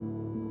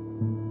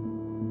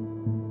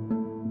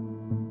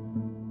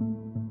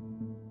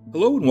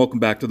Hello and welcome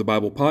back to the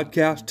Bible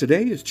Podcast.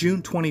 Today is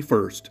June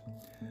 21st.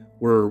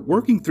 We're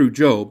working through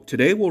Job.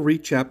 Today we'll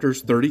read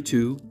chapters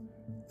 32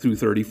 through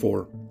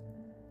 34.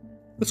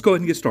 Let's go ahead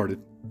and get started.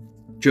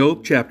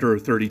 Job chapter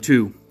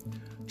 32.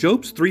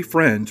 Job's three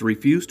friends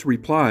refused to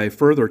reply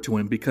further to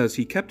him because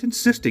he kept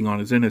insisting on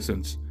his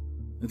innocence.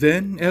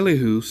 Then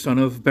Elihu, son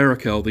of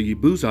Barachel, the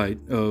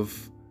Buzite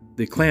of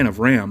the clan of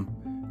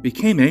Ram,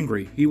 became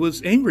angry. He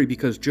was angry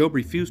because Job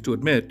refused to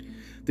admit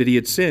that he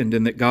had sinned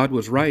and that God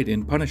was right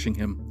in punishing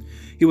him.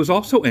 He was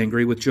also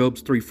angry with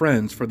Job's three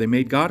friends, for they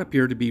made God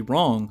appear to be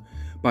wrong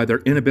by their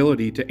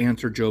inability to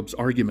answer Job's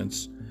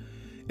arguments.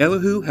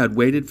 Elihu had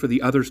waited for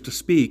the others to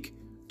speak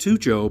to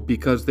Job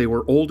because they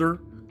were older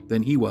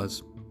than he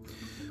was.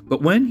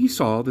 But when he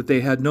saw that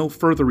they had no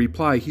further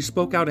reply, he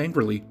spoke out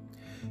angrily.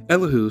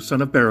 Elihu,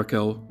 son of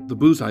Barachel, the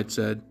Buzite,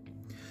 said,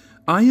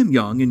 "I am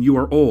young and you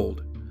are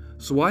old,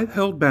 so I've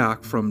held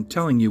back from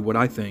telling you what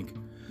I think.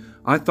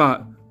 I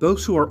thought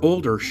those who are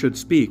older should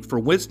speak, for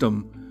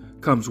wisdom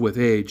comes with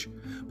age.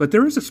 But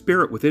there is a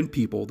spirit within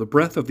people, the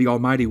breath of the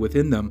Almighty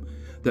within them,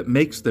 that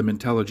makes them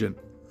intelligent.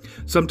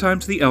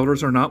 Sometimes the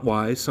elders are not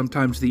wise,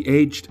 sometimes the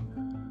aged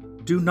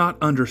do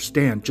not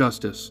understand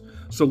justice.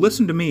 So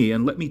listen to me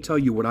and let me tell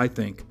you what I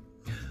think.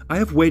 I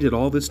have waited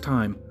all this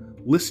time,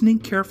 listening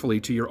carefully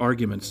to your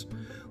arguments,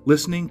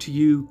 listening to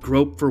you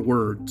grope for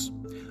words.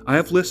 I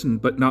have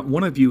listened, but not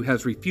one of you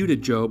has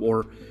refuted Job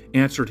or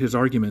answered his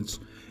arguments.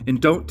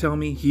 And don't tell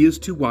me he is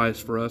too wise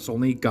for us,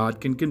 only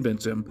God can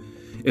convince him.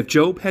 If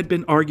Job had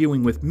been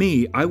arguing with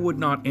me, I would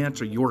not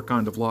answer your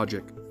kind of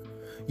logic.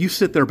 You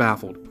sit there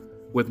baffled,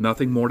 with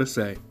nothing more to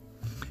say.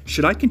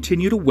 Should I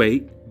continue to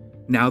wait,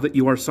 now that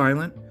you are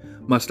silent?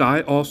 Must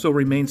I also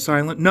remain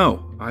silent?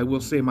 No, I will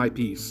say my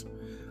piece.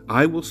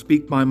 I will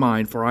speak my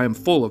mind, for I am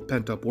full of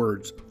pent-up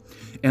words,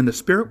 and the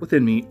spirit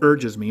within me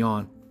urges me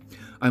on.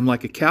 I am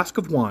like a cask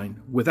of wine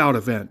without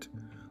a vent,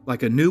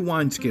 like a new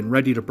wineskin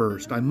ready to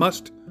burst. I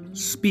must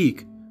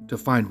speak to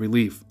find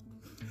relief.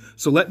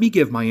 So let me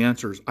give my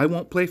answers. I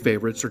won't play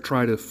favorites or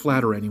try to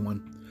flatter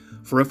anyone,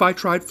 for if I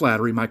tried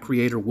flattery, my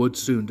Creator would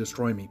soon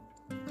destroy me.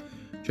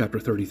 Chapter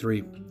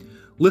 33.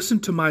 Listen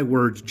to my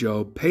words,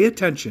 Job. Pay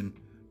attention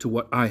to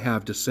what I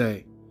have to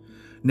say.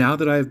 Now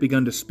that I have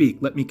begun to speak,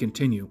 let me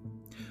continue.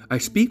 I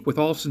speak with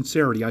all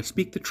sincerity. I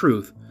speak the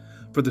truth,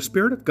 for the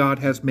Spirit of God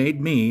has made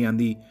me, and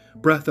the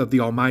breath of the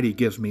Almighty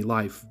gives me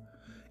life.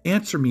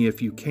 Answer me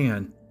if you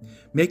can.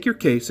 Make your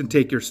case and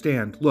take your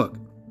stand. Look,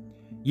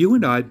 you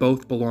and I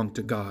both belong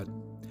to God.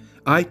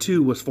 I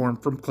too was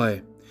formed from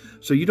clay,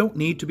 so you don't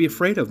need to be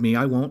afraid of me.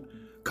 I won't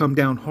come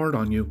down hard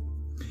on you.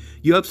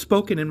 You have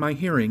spoken in my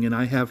hearing, and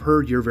I have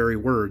heard your very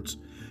words.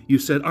 You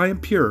said, I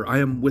am pure, I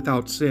am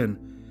without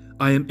sin.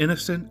 I am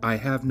innocent, I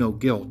have no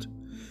guilt.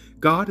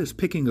 God is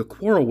picking a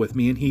quarrel with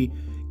me, and he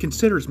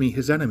considers me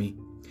his enemy.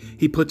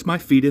 He puts my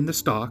feet in the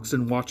stocks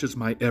and watches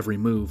my every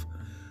move.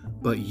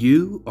 But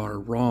you are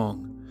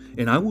wrong,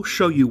 and I will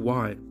show you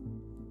why.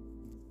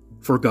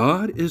 For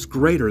God is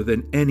greater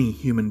than any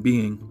human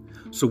being.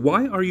 So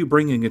why are you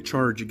bringing a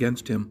charge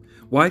against him?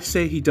 Why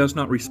say he does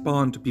not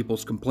respond to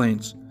people's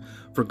complaints?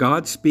 For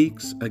God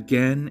speaks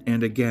again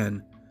and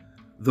again,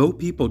 though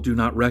people do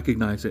not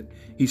recognize it.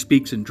 He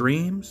speaks in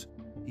dreams.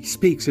 He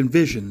speaks in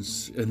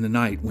visions in the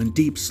night when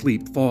deep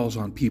sleep falls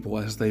on people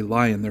as they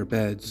lie in their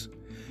beds.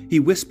 He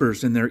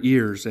whispers in their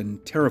ears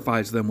and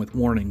terrifies them with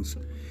warnings.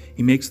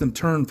 He makes them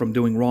turn from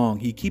doing wrong.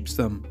 He keeps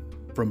them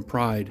from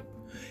pride.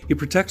 He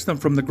protects them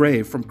from the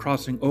grave, from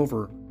crossing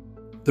over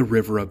the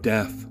river of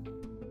death.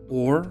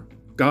 Or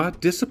God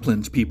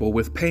disciplines people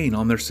with pain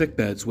on their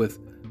sickbeds, with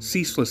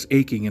ceaseless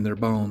aching in their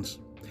bones.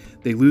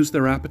 They lose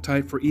their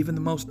appetite for even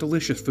the most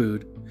delicious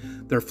food.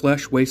 Their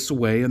flesh wastes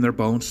away and their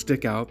bones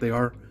stick out. They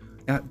are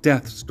at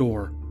death's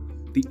door.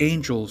 The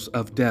angels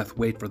of death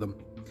wait for them.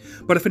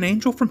 But if an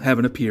angel from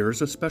heaven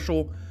appears, a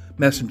special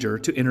messenger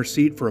to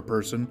intercede for a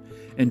person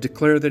and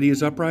declare that he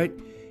is upright,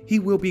 he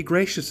will be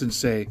gracious and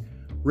say,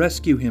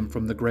 rescue him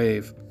from the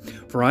grave,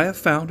 for I have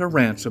found a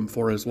ransom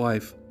for his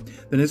life.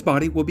 Then his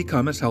body will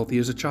become as healthy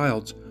as a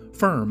child's,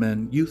 firm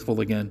and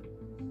youthful again.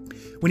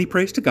 When he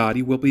prays to God,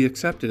 he will be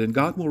accepted, and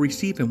God will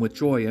receive him with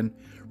joy and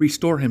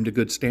restore him to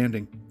good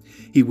standing.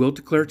 He will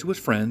declare to his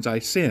friends, I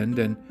sinned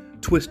and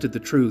twisted the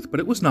truth, but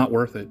it was not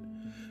worth it.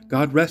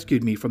 God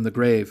rescued me from the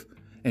grave,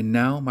 and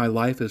now my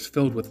life is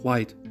filled with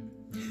light.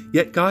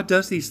 Yet God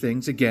does these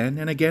things again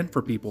and again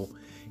for people.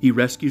 He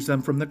rescues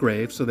them from the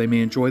grave so they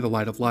may enjoy the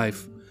light of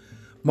life.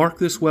 Mark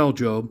this well,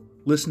 Job.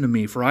 Listen to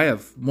me, for I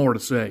have more to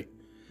say.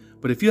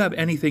 But if you have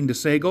anything to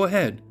say, go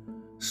ahead.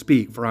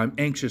 Speak, for I am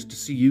anxious to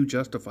see you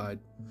justified.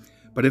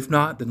 But if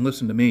not, then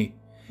listen to me.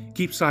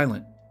 Keep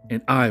silent,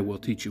 and I will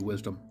teach you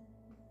wisdom.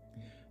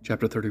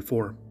 Chapter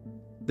 34.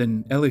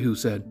 Then Elihu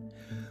said,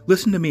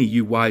 listen to me,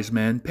 you wise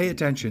men. Pay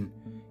attention,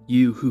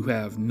 you who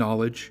have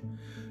knowledge.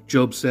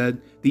 Job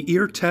said, the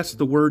ear tests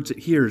the words it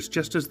hears,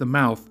 just as the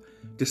mouth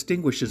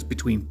distinguishes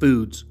between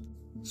foods.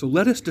 So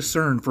let us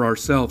discern for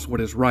ourselves what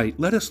is right.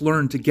 Let us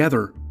learn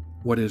together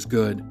what is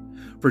good.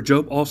 For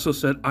Job also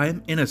said, I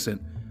am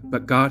innocent,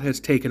 but God has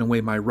taken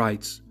away my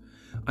rights.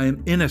 I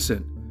am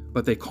innocent,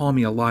 but they call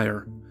me a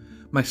liar.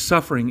 My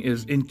suffering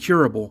is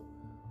incurable,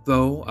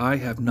 though I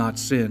have not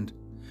sinned.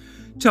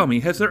 Tell me,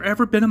 has there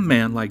ever been a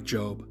man like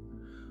Job,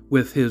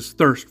 with his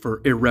thirst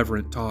for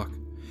irreverent talk?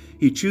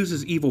 He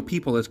chooses evil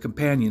people as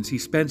companions. He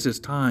spends his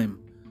time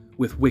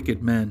with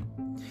wicked men.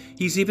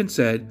 He's even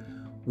said,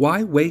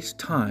 "Why waste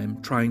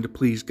time trying to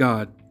please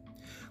God?"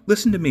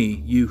 Listen to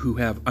me, you who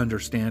have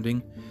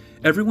understanding.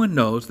 Everyone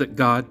knows that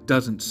God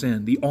doesn't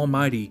sin. The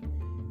Almighty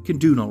can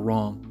do no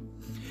wrong.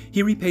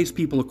 He repays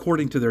people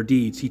according to their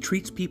deeds. He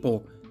treats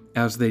people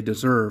as they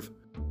deserve.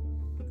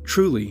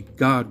 Truly,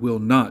 God will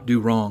not do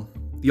wrong.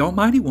 The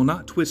Almighty will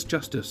not twist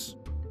justice.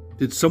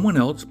 Did someone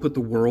else put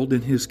the world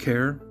in His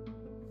care?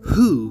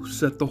 Who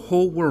set the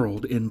whole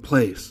world in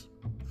place?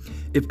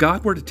 If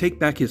God were to take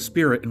back His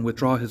Spirit and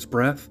withdraw His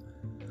breath,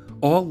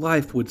 all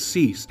life would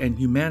cease and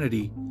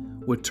humanity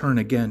would turn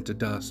again to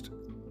dust.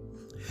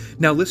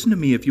 Now listen to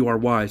me if you are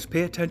wise.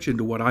 Pay attention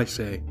to what I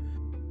say.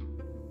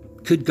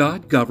 Could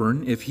God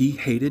govern if He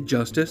hated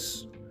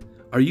justice?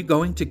 Are you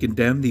going to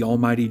condemn the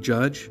Almighty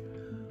Judge?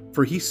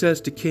 For He says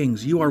to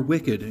kings, "You are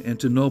wicked," and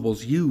to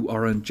nobles, "You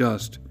are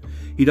unjust."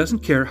 He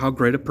doesn't care how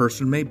great a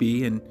person may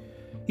be, and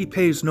He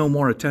pays no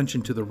more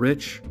attention to the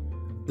rich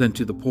than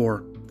to the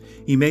poor.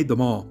 He made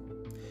them all.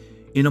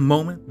 In a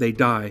moment they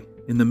die.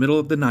 In the middle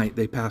of the night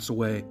they pass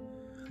away.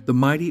 The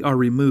mighty are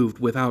removed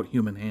without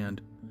human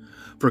hand.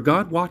 For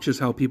God watches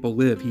how people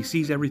live. He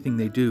sees everything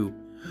they do.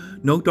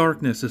 No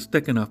darkness is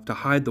thick enough to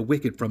hide the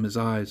wicked from His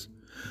eyes.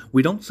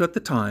 We don't set the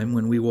time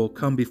when we will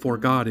come before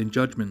God in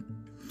judgment.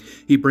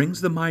 He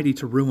brings the mighty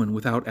to ruin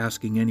without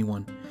asking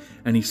anyone,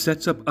 and He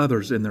sets up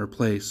others in their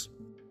place.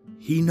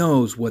 He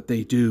knows what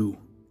they do,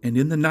 and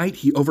in the night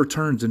He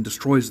overturns and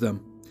destroys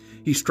them.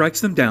 He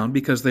strikes them down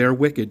because they are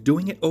wicked,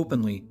 doing it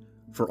openly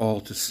for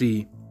all to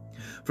see.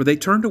 For they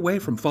turned away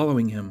from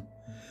following Him.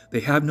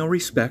 They have no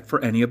respect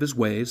for any of His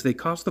ways. They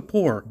cause the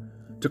poor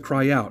to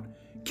cry out,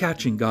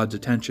 catching God's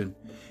attention.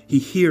 He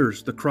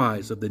hears the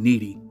cries of the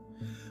needy.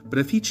 But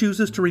if He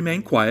chooses to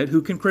remain quiet,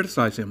 who can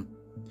criticize Him?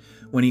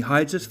 When He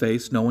hides His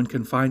face, no one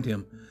can find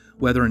Him,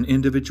 whether an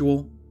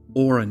individual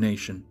or a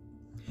nation.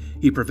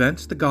 He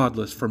prevents the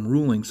godless from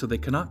ruling so they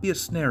cannot be a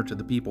snare to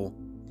the people.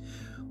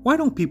 Why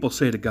don't people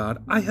say to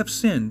God, "I have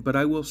sinned, but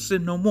I will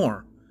sin no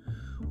more"?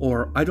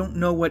 Or, "I don't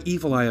know what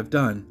evil I have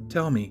done.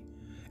 Tell me.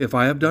 If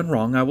I have done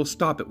wrong, I will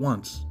stop at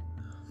once."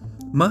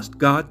 Must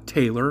God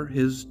tailor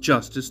His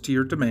justice to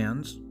your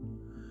demands?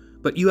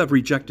 But you have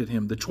rejected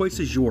Him. The choice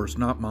is yours,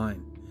 not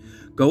mine.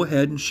 Go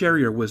ahead and share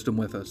your wisdom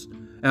with us.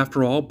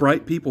 After all,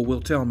 bright people will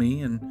tell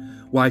me, and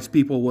wise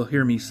people will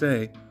hear me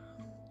say,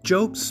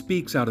 Job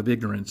speaks out of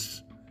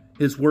ignorance.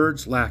 His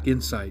words lack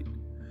insight.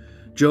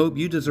 Job,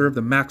 you deserve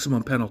the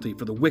maximum penalty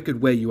for the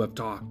wicked way you have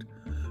talked.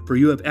 For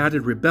you have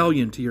added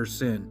rebellion to your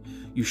sin.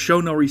 You show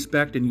no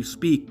respect, and you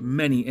speak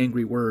many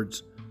angry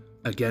words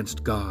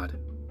against God.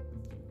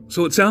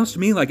 So it sounds to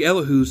me like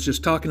Elihu's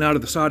just talking out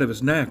of the side of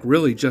his neck,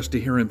 really just to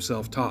hear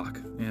himself talk.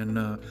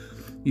 And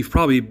you've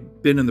probably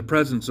been in the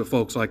presence of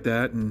folks like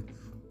that, and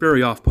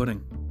very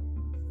off-putting.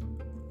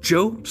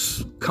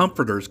 Job's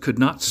comforters could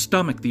not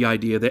stomach the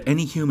idea that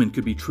any human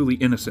could be truly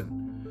innocent.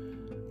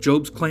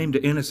 Job's claim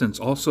to innocence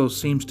also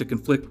seems to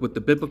conflict with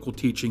the biblical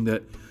teaching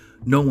that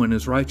no one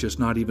is righteous,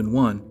 not even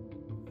one.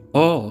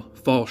 All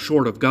fall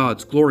short of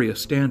God's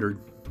glorious standard.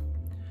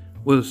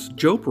 Was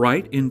Job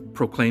right in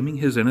proclaiming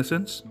his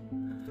innocence?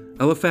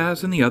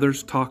 Eliphaz and the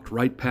others talked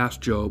right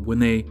past Job. When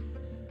they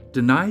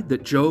denied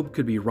that Job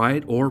could be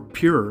right or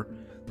pure,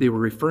 they were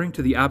referring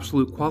to the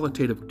absolute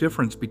qualitative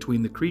difference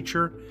between the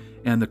creature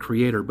and the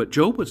Creator. But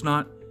Job was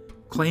not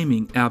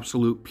claiming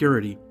absolute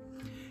purity.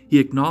 He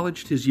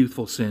acknowledged his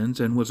youthful sins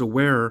and was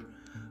aware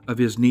of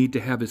his need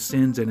to have his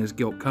sins and his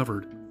guilt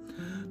covered.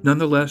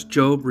 Nonetheless,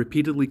 Job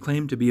repeatedly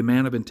claimed to be a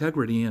man of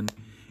integrity and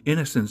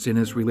innocence in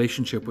his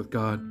relationship with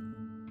God.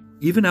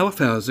 Even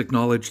Eliphaz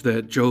acknowledged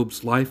that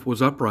Job's life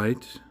was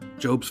upright.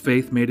 Job's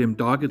faith made him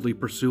doggedly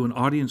pursue an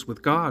audience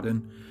with God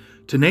and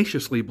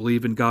tenaciously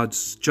believe in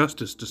God's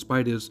justice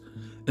despite his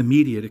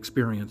immediate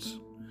experience.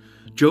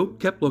 Job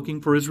kept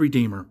looking for his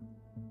Redeemer.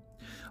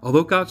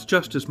 Although God's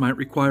justice might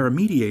require a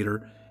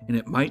mediator, and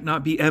it might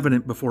not be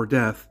evident before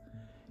death,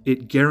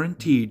 it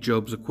guaranteed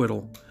Job's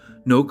acquittal.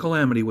 No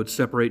calamity would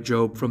separate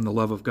Job from the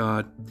love of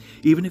God,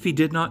 even if he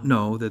did not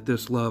know that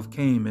this love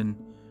came in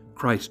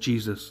Christ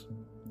Jesus.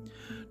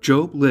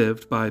 Job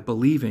lived by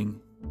believing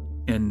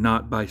and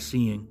not by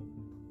seeing.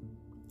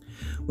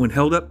 When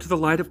held up to the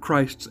light of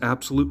Christ's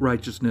absolute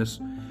righteousness,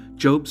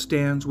 Job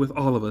stands with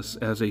all of us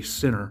as a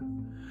sinner.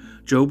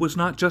 Job was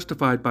not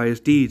justified by his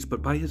deeds,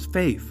 but by his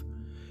faith,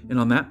 and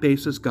on that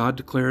basis God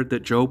declared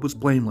that Job was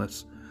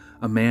blameless,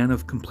 a man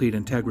of complete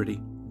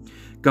integrity.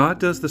 God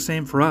does the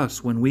same for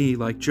us when we,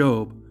 like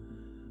Job,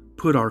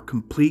 put our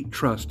complete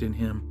trust in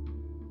Him.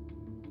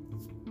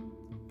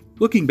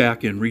 Looking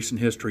back in recent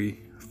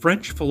history,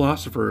 French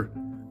philosopher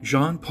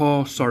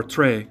Jean-Paul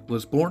Sartre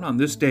was born on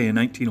this day in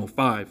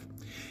 1905.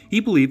 He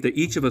believed that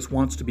each of us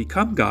wants to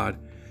become God,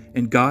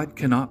 and God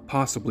cannot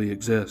possibly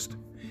exist.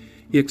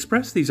 He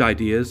expressed these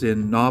ideas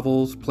in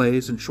novels,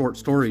 plays, and short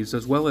stories,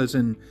 as well as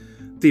in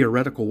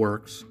theoretical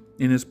works.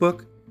 In his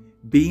book,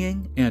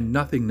 Being and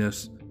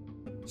Nothingness,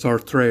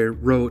 Sartre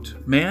wrote,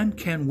 "Man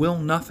can will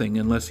nothing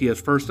unless he has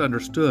first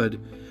understood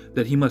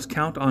that he must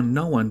count on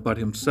no one but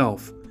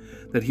himself,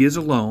 that he is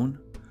alone,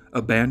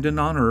 abandoned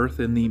on earth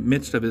in the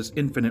midst of his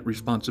infinite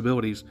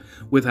responsibilities,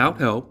 without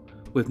help,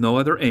 with no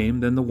other aim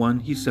than the one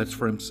he sets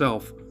for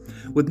himself,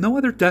 with no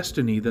other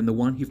destiny than the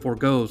one he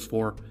forgoes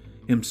for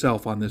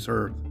himself on this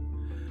earth."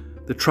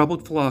 The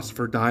troubled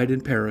philosopher died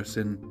in Paris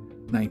in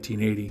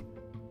 1980.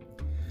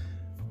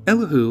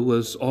 Elihu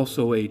was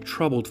also a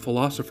troubled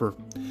philosopher.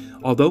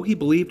 Although he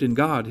believed in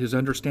God, his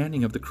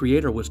understanding of the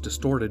Creator was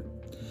distorted.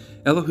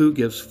 Elihu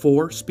gives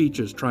 4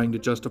 speeches trying to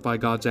justify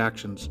God's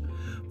actions.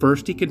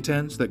 First, he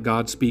contends that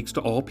God speaks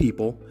to all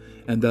people,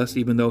 and thus,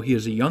 even though he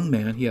is a young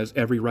man, he has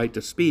every right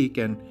to speak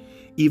and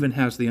even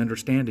has the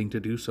understanding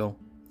to do so.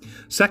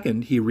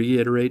 Second, he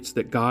reiterates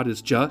that God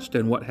is just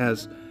and what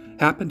has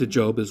happened to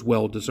Job is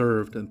well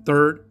deserved. And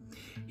third,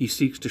 he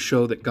seeks to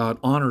show that God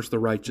honors the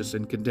righteous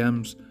and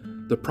condemns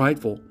the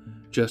prideful,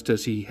 just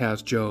as he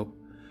has Job.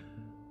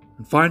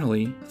 And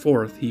finally,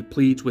 fourth, he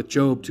pleads with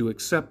Job to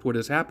accept what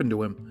has happened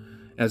to him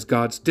as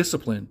God's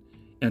discipline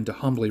and to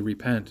humbly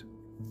repent.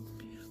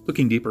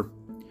 Looking deeper,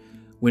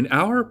 when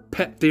our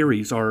pet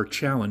theories are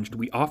challenged,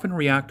 we often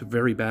react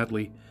very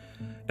badly.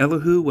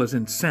 Elihu was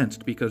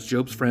incensed because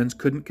Job's friends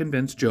couldn't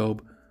convince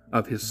Job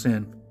of his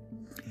sin.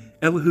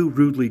 Elihu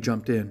rudely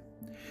jumped in.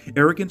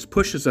 Arrogance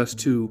pushes us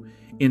to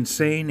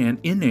insane and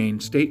inane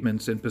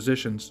statements and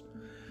positions.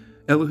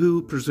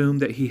 Elihu presumed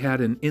that he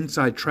had an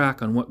inside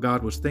track on what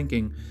God was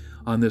thinking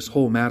on this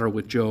whole matter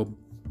with Job.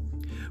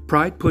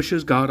 Pride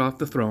pushes God off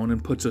the throne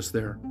and puts us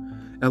there.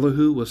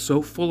 Elihu was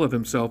so full of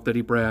himself that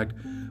he bragged,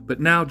 "But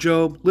now,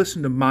 Job,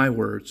 listen to my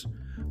words.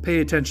 Pay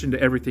attention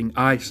to everything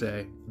I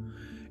say."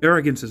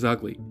 Arrogance is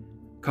ugly,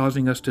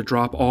 causing us to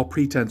drop all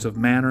pretense of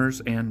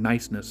manners and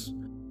niceness.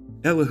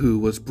 Elihu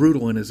was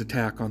brutal in his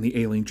attack on the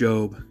ailing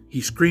Job. He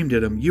screamed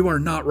at him, "You are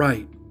not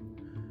right."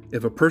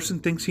 If a person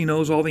thinks he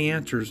knows all the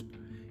answers,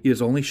 he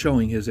is only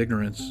showing his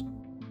ignorance.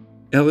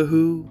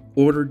 Elihu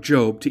ordered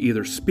Job to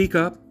either speak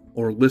up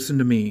or listen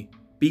to me.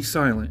 Be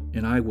silent,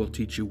 and I will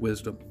teach you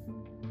wisdom.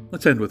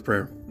 Let's end with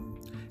prayer.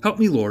 Help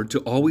me, Lord, to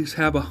always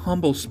have a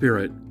humble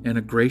spirit and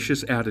a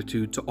gracious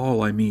attitude to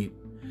all I meet.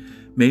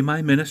 May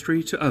my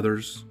ministry to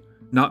others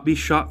not be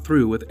shot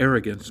through with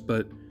arrogance,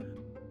 but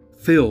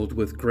filled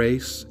with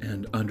grace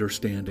and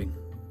understanding.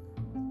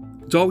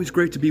 It's always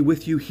great to be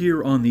with you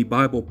here on the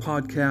Bible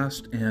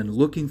Podcast, and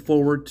looking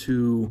forward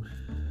to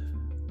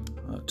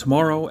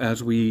tomorrow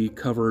as we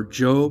cover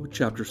Job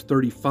chapters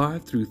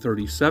 35 through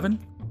 37.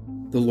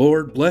 The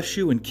Lord bless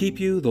you and keep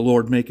you. The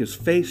Lord make his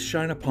face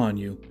shine upon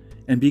you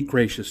and be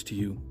gracious to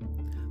you.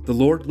 The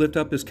Lord lift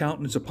up his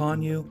countenance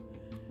upon you,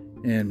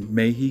 and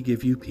may he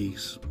give you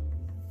peace.